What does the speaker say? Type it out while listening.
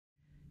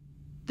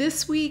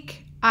This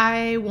week,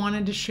 I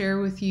wanted to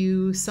share with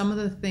you some of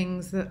the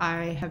things that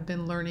I have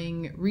been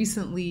learning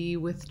recently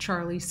with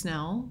Charley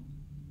Snell.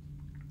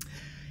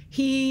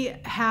 He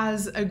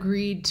has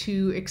agreed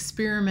to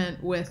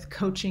experiment with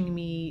coaching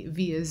me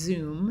via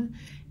Zoom,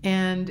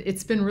 and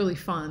it's been really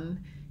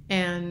fun,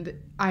 and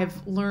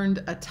I've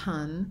learned a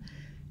ton.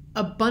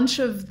 A bunch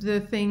of the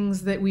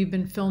things that we've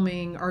been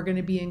filming are going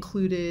to be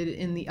included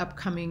in the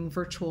upcoming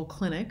virtual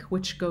clinic,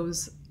 which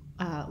goes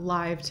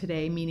live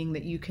today, meaning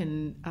that you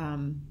can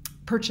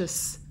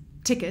purchase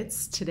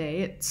tickets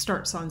today. It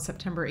starts on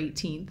September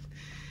 18th.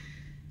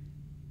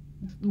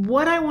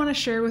 What I want to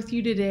share with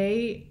you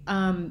today,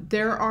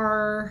 there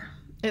are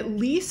at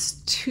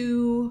least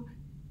two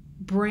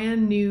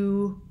brand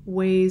new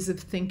ways of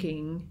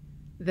thinking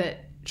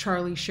that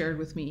Charley shared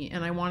with me,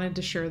 and I wanted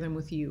to share them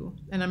with you.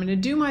 And I'm going to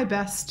do my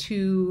best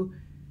to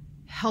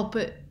help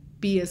it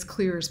be as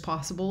clear as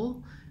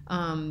possible,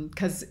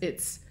 because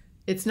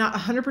it's not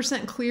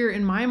 100% clear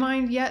in my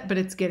mind yet, but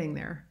it's getting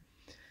there.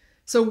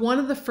 So one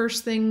of the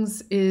first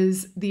things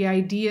is the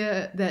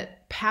idea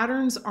that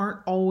patterns aren't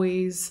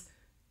always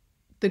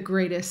the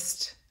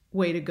greatest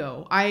way to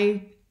go.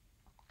 I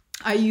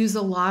use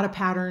a lot of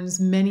patterns.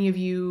 Many of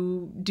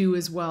you do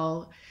as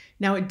well.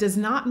 Now, it does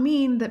not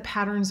mean that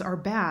patterns are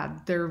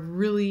bad. They're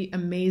really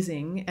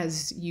amazing,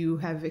 as you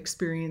have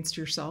experienced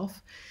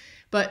yourself.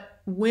 But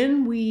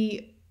when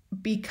we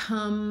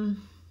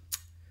become,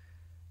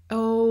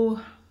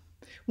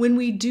 when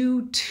we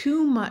do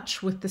too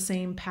much with the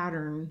same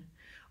pattern,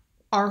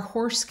 our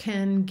horse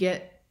can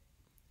get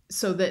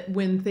so that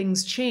when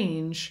things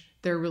change,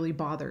 they're really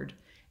bothered.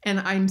 And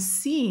I'm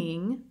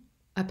seeing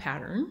a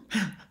pattern.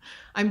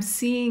 I'm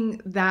seeing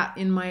that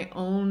in my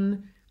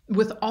own,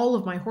 with all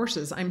of my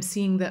horses. I'm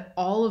seeing that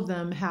all of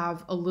them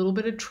have a little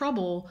bit of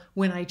trouble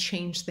when I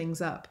change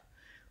things up.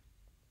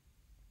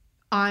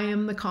 I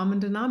am the common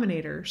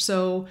denominator.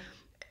 So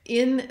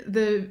in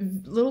the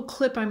little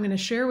clip I'm going to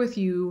share with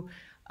you,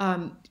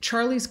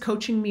 Charley's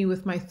coaching me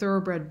with my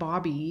thoroughbred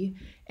Bobby,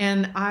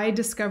 and I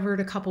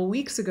discovered a couple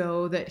weeks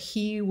ago that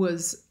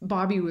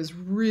Bobby was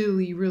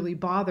really, really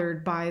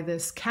bothered by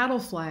this cattle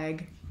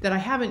flag that I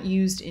haven't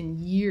used in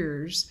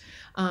years,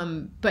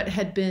 but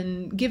had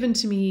been given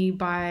to me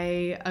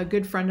by a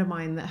good friend of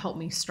mine that helped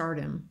me start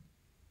him,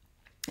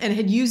 and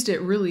had used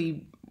it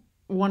really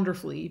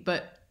wonderfully,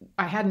 but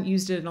I hadn't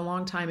used it in a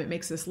long time. It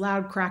makes this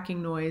loud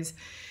cracking noise.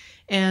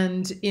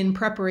 And in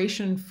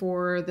preparation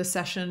for the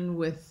session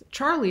with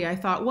Charley, I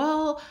thought,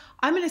 well,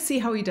 I'm going to see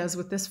how he does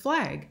with this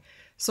flag.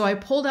 So I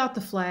pulled out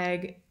the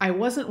flag. I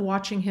wasn't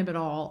watching him at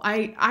all.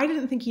 I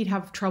didn't think he'd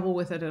have trouble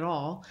with it at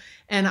all.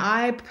 And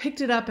I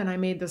picked it up and I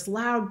made this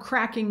loud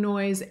cracking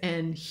noise,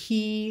 and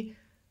he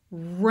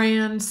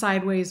ran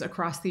sideways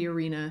across the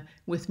arena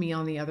with me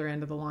on the other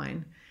end of the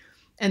line.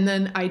 And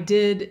then I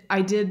did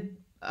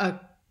a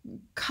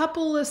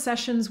couple of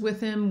sessions with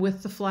him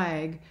with the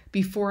flag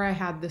before I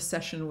had this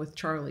session with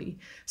Charley.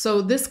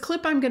 So this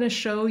clip I'm going to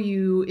show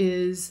you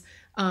is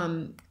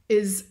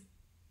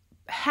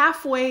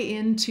halfway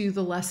into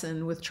the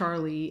lesson with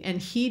Charley,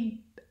 and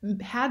he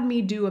had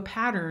me do a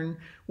pattern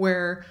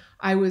where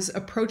I was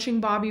approaching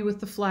Bobby with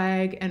the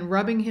flag and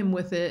rubbing him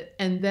with it,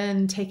 and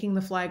then taking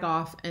the flag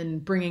off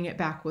and bringing it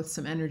back with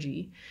some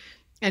energy.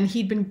 And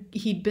he'd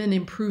been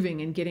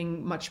improving and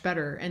getting much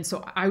better. And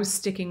so I was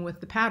sticking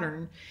with the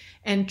pattern.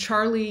 And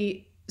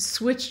Charley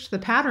switched the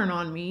pattern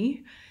on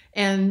me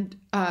and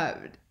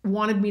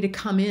wanted me to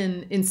come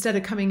in. Instead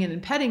of coming in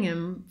and petting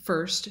him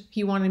first,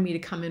 he wanted me to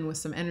come in with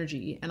some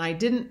energy. And I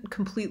didn't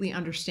completely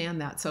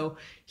understand that. So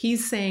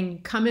he's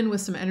saying, come in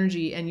with some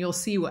energy and you'll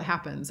see what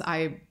happens.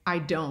 I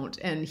don't.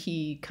 And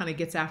he kind of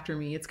gets after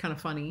me. It's kind of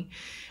funny.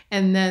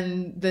 And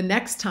then the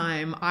next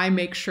time I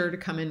make sure to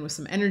come in with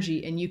some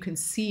energy, and you can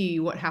see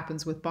what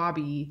happens with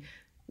Bobby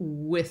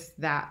with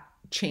that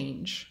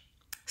change.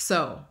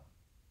 So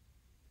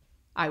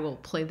I will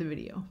play the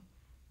video.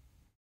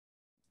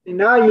 And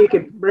now you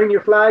can bring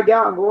your flag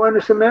out and go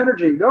into some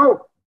energy.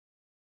 Go.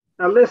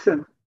 Now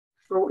listen,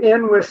 go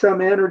in with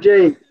some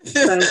energy.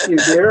 Thank you,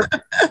 dear.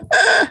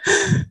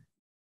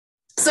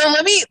 So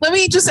let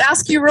me just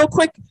ask you real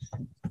quick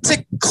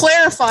to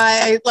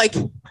clarify, like,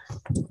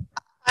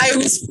 I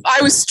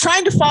was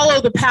trying to follow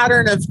the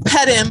pattern of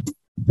pet him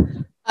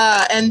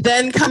and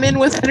then come in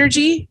with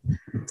energy.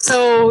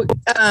 So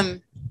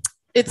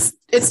it's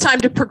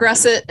time to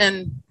progress it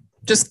and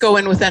just go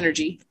in with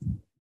energy.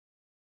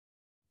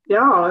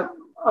 Yeah.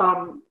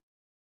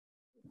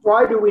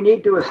 Why do we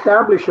need to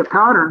establish a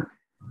pattern?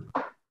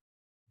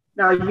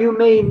 Now, you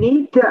may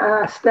need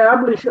to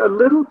establish a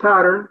little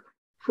pattern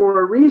for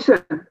a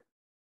reason,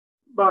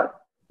 but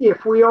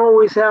if we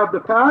always have the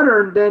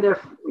pattern, then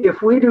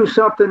if we do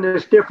something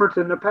that's different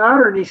than the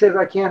pattern, he says,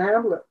 I can't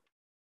handle it.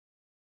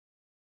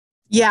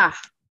 Yeah.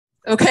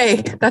 Okay.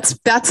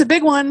 That's a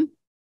big one.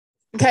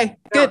 Okay,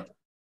 Yeah. good.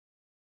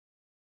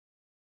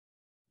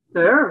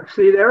 There,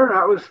 see there,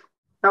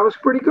 that was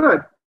pretty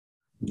good.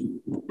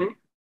 Okay.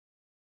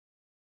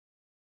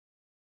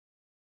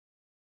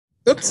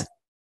 Oops.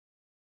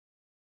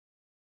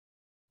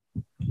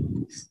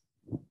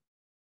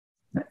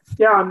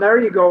 Yeah, and there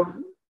you go.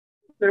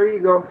 There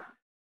you go.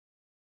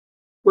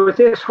 With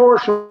this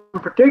horse in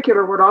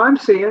particular, what I'm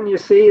seeing, you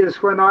see,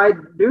 is when I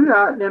do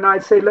that, and then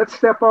I'd say, let's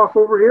step off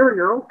over here, and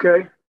you're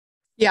okay.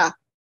 Yeah.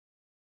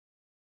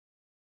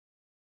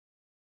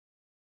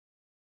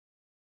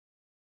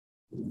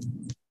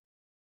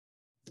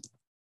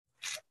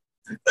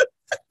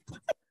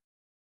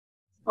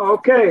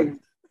 Okay.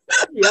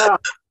 Yeah.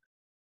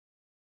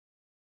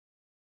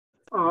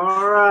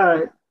 All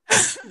right.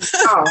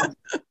 Wow.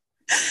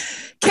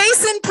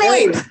 Case in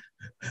point. Hey,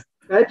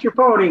 that's your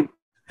pony.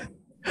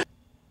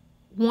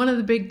 One of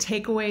the big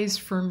takeaways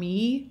for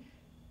me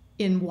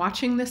in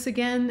watching this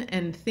again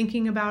and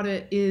thinking about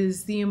it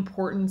is the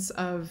importance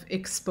of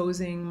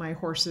exposing my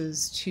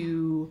horses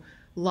to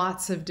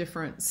lots of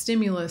different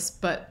stimulus,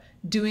 but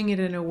doing it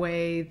in a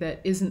way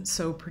that isn't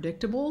so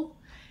predictable,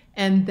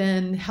 and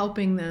then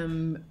helping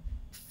them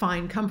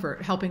find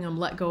comfort, helping them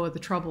let go of the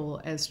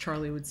trouble, as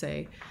Charley would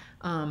say,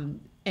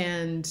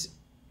 and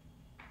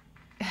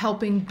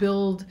helping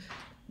build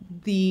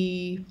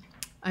the,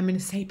 I'm going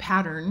to say,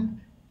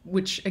 pattern,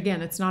 which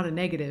again, it's not a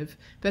negative,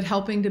 but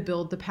helping to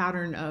build the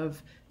pattern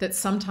of that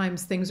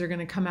sometimes things are going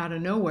to come out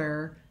of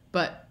nowhere,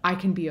 but I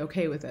can be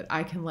okay with it.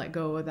 I can let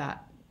go of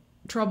that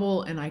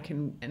trouble, and I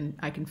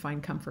can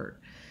find comfort.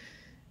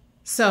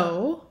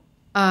 So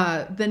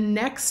the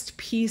next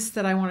piece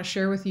that I want to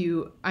share with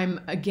you,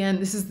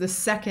 this is the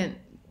second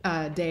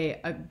day,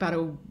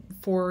 about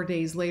 4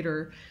 days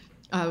later,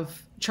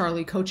 of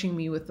Charley coaching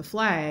me with the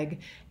flag,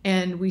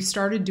 and we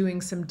started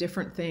doing some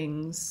different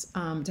things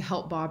to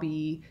help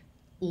Bobby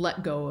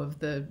let go of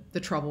the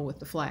trouble with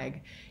the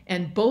flag.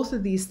 And both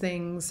of these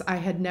things I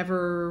had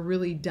never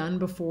really done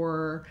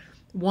before.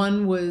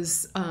 One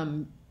was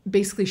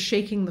basically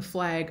shaking the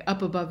flag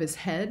up above his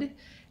head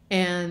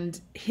and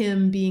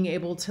him being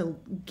able to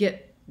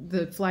get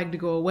the flag to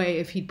go away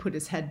if he'd put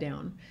his head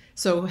down.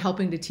 So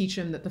helping to teach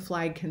him that the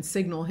flag can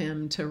signal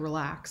him to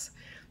relax.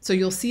 So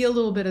you'll see a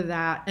little bit of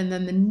that. And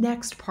then the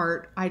next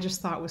part I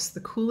just thought was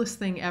the coolest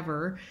thing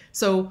ever.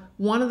 So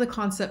one of the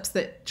concepts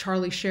that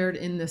Charley shared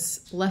in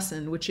this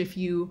lesson, which if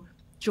you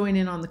join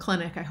in on the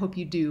clinic, I hope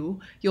you do,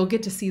 you'll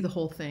get to see the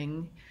whole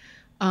thing.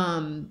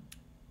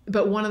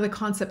 But one of the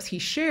concepts he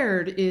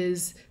shared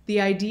is the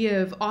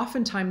idea of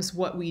oftentimes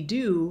what we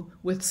do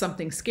with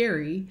something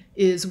scary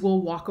is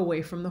we'll walk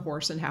away from the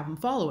horse and have him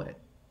follow it.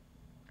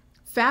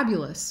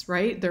 Fabulous,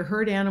 right? They're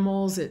herd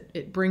animals.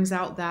 It brings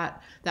out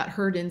that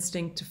herd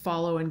instinct to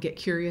follow and get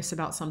curious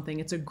about something.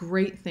 It's a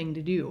great thing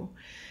to do.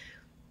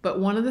 But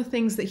one of the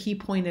things that he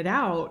pointed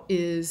out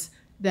is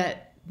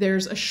that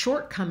there's a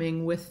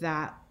shortcoming with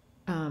that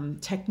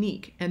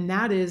technique, and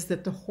that is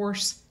that the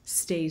horse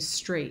stays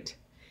straight,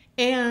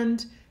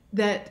 and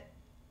that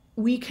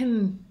we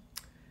can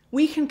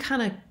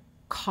kind of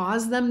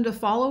cause them to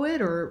follow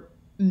it or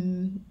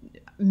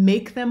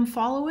make them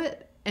follow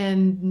it,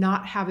 and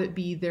not have it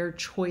be their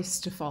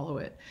choice to follow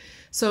it.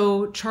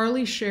 So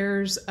Charley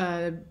shares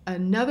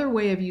another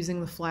way of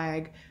using the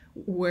flag,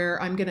 where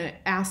I'm going to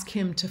ask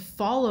him to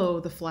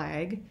follow the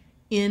flag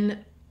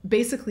in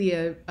basically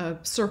a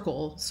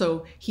circle.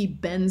 So he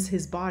bends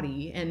his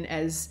body, and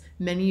as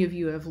many of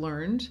you have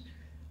learned,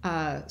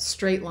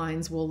 straight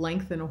lines will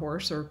lengthen a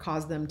horse or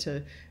cause them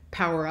to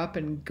power up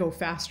and go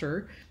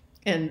faster,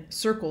 and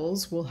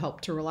circles will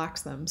help to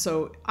relax them.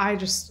 So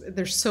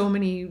there's so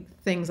many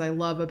things I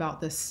love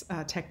about this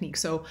technique.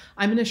 So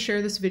I'm going to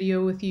share this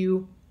video with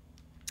you.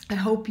 I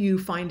hope you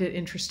find it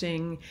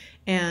interesting,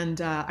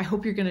 and I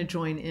hope you're going to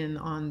join in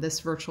on this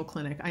virtual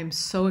clinic. I'm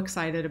so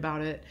excited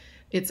about it.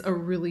 It's a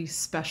really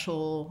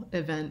special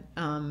event,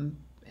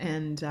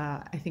 and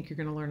I think you're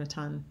going to learn a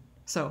ton.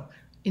 So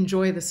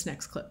enjoy this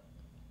next clip.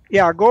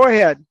 Yeah, go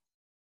ahead.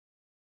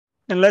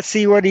 And let's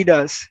see what he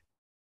does.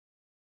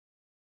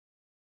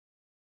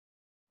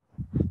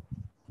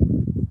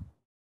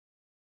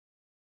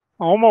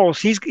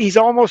 Almost. He's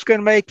almost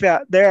going to make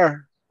that.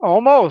 There.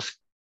 Almost.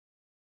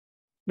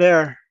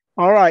 There.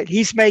 All right.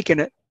 He's making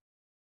it.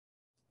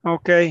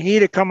 Okay.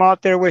 He'd have come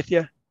out there with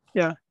you.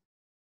 Yeah.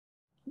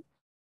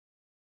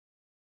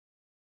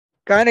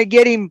 Kind of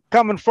get him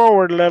coming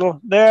forward a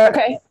little. There.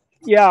 Okay.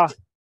 Yeah.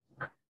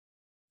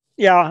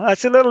 Yeah.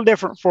 That's a little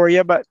different for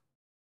you, but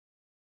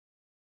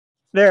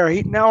there.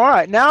 Now, all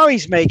right. Now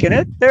he's making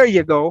it. There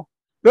you go.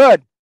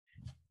 Good.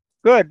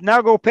 Good.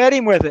 Now go pet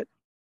him with it.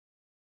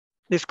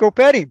 Just go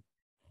pet him.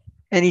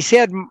 And his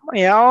head,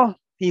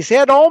 his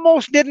head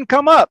almost didn't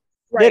come up,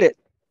 right. Did it?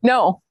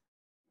 No.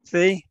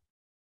 See?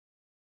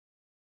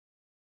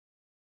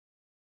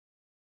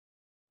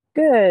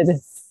 Good.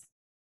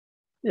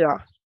 Yeah.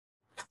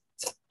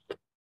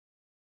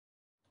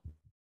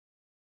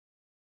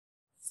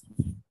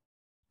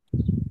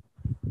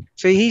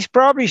 See, he's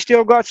probably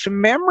still got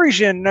some memories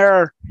in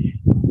there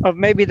of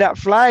maybe that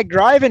flag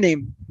driving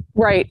him.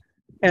 Right.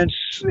 And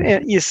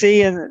you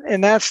see,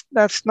 and that's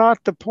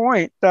not the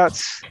point.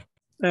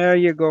 There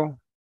you go.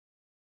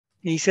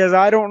 He says,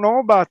 I don't know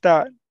about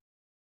that.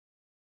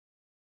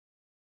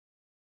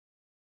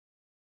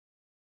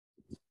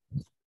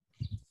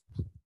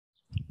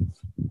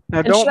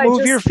 Now, don't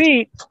move your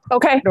feet.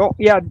 Okay. Don't,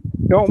 yeah,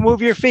 Don't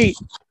move your feet.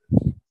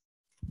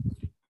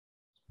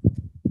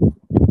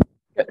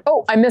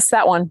 Oh, I missed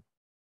that one.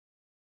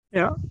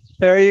 Yeah,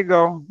 there you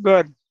go.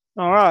 Good.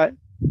 All right.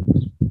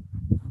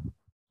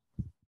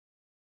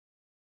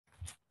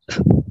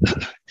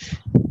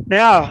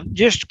 Now,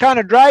 just kind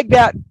of drag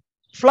that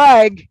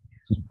flag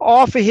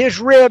off of his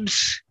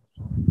ribs.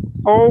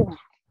 Oh,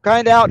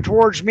 kind of out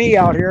towards me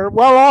out here.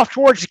 Well, off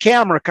towards the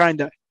camera,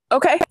 kind of.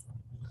 Okay.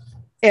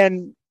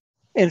 And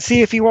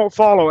see if he won't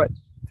follow it.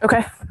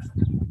 Okay.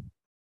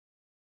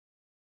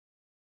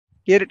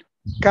 Get it,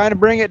 kind of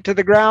bring it to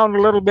the ground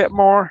a little bit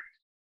more.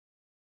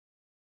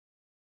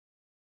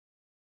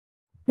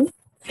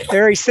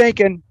 There he's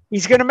thinking.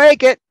 He's going to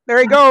make it. There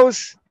he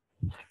goes.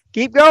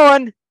 Keep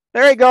going.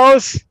 There he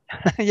goes.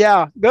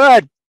 Yeah,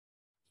 good.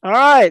 All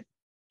right.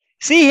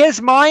 See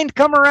his mind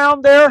come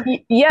around there?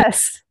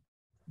 Yes.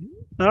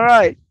 All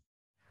right.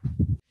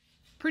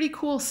 Pretty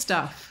cool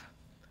stuff.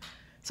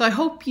 So I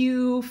hope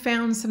you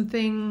found some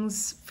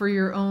things for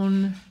your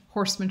own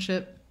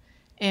horsemanship.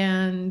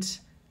 And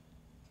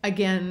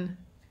again,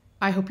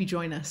 I hope you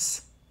join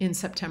us in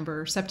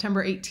September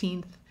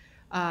 18th.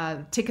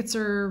 Tickets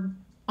are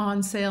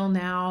on sale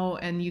now,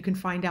 and you can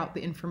find out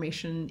the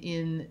information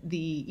in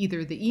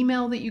either the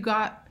email that you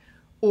got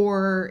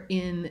or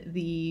in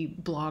the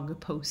blog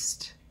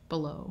post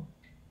below.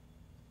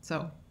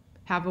 So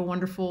have a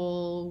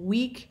wonderful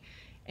week,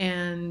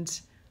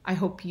 and I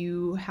hope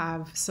you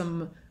have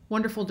some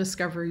wonderful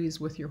discoveries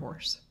with your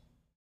horse.